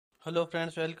Hello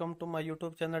friends, welcome to my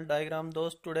YouTube channel Diagram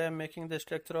Those. Today I am making the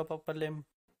structure of upper limb.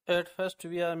 At first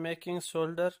we are making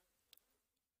shoulder.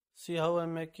 See how I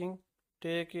am making.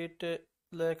 Take it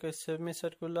like a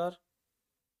semicircular.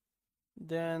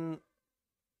 Then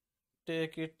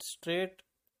take it straight.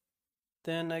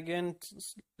 Then again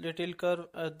little curve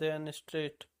and then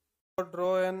straight.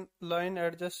 Draw a line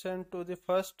adjacent to the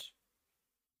first.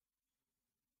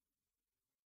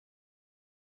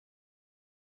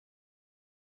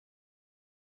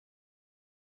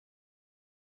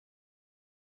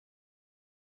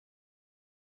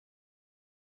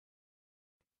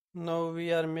 Now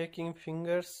we are making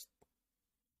fingers.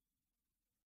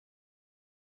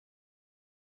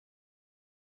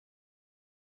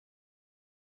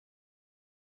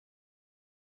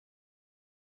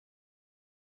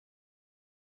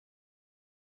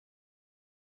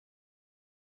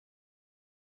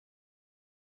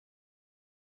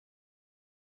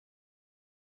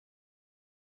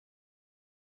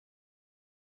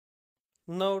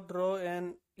 Now draw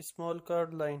a small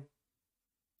curved line.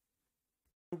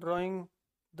 Drawing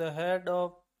the head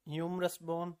of humerus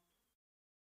bone.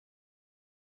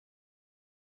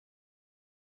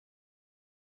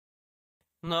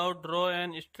 Now draw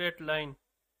an straight line.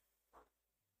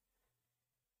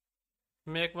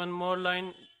 Make one more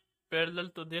line parallel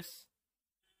to this.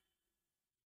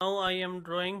 Now I am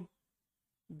drawing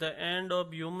the end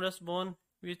of humerus bone,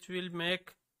 which will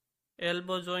make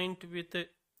elbow joint with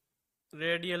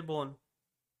radial bone.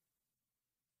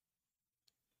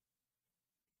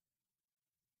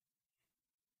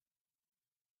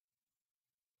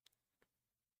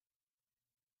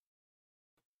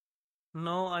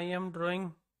 Now I am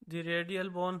drawing the radial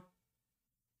bone.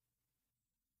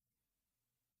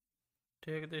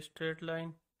 Take the straight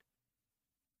line.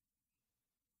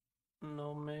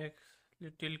 Now make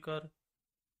little curve.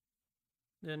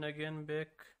 Then again back.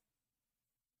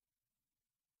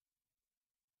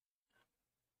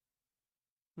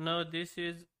 Now this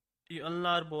is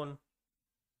ulnar bone.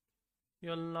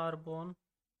 Ulnar bone.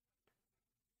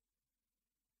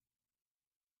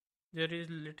 There is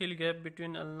little gap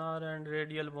between ulnar and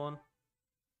radial bone.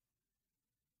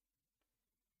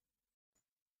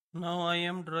 Now I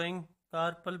am drawing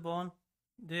carpal bone.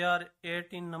 They are 8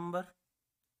 in number.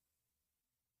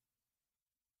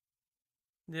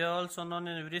 They are also known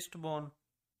as wrist bone.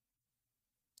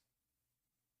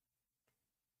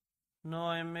 Now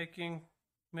I am making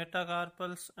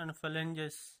metacarpals and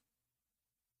phalanges.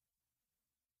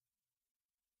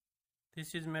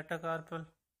 This is metacarpal.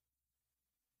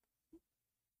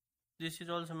 This is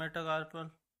also metacarpal.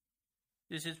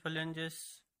 This is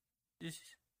phalanges.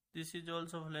 This is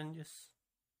also phalanges.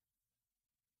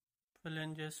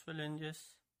 Phalanges.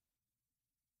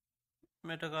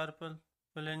 Metacarpal.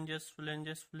 Phalanges.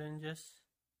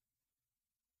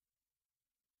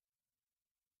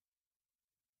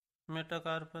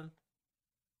 Metacarpal.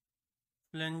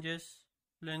 Phalanges.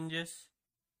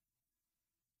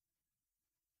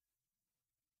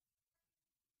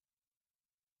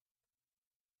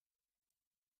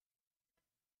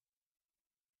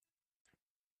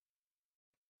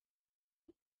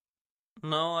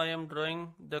 Now I am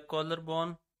drawing the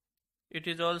collarbone. It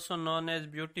is also known as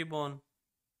beauty bone.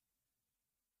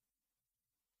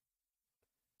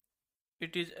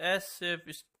 It is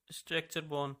S-shaped structure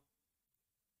bone.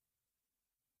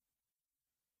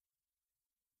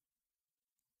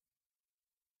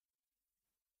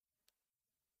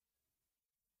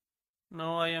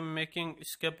 Now I am making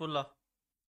scapula.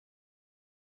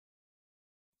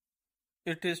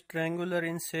 It is triangular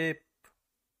in shape.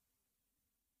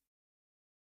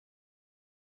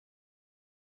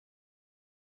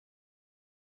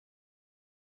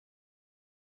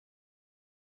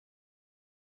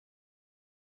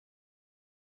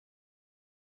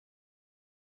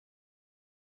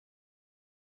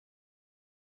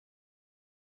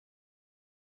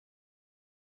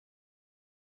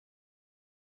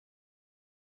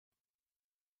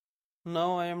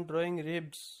 Now I am drawing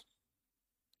ribs.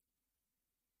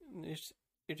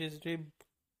 It is rib.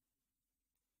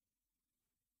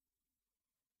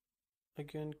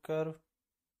 Again curve.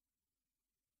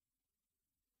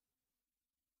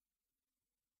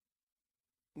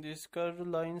 These curved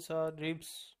lines are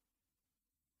ribs.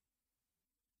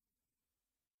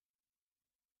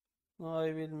 Now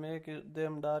I will make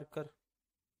them darker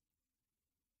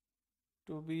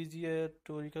to be easier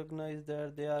to recognize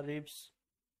that they are ribs.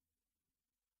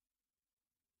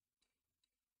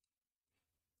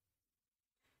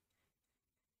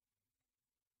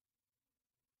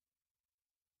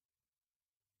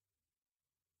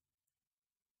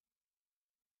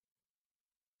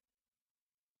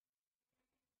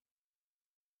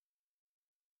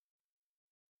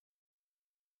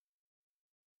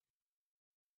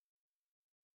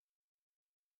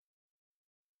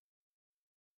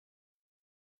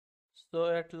 So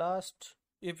at last,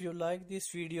 if you like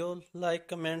this video, like,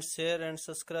 comment, share and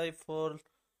subscribe for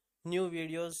new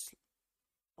videos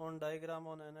on diagram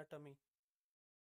on anatomy.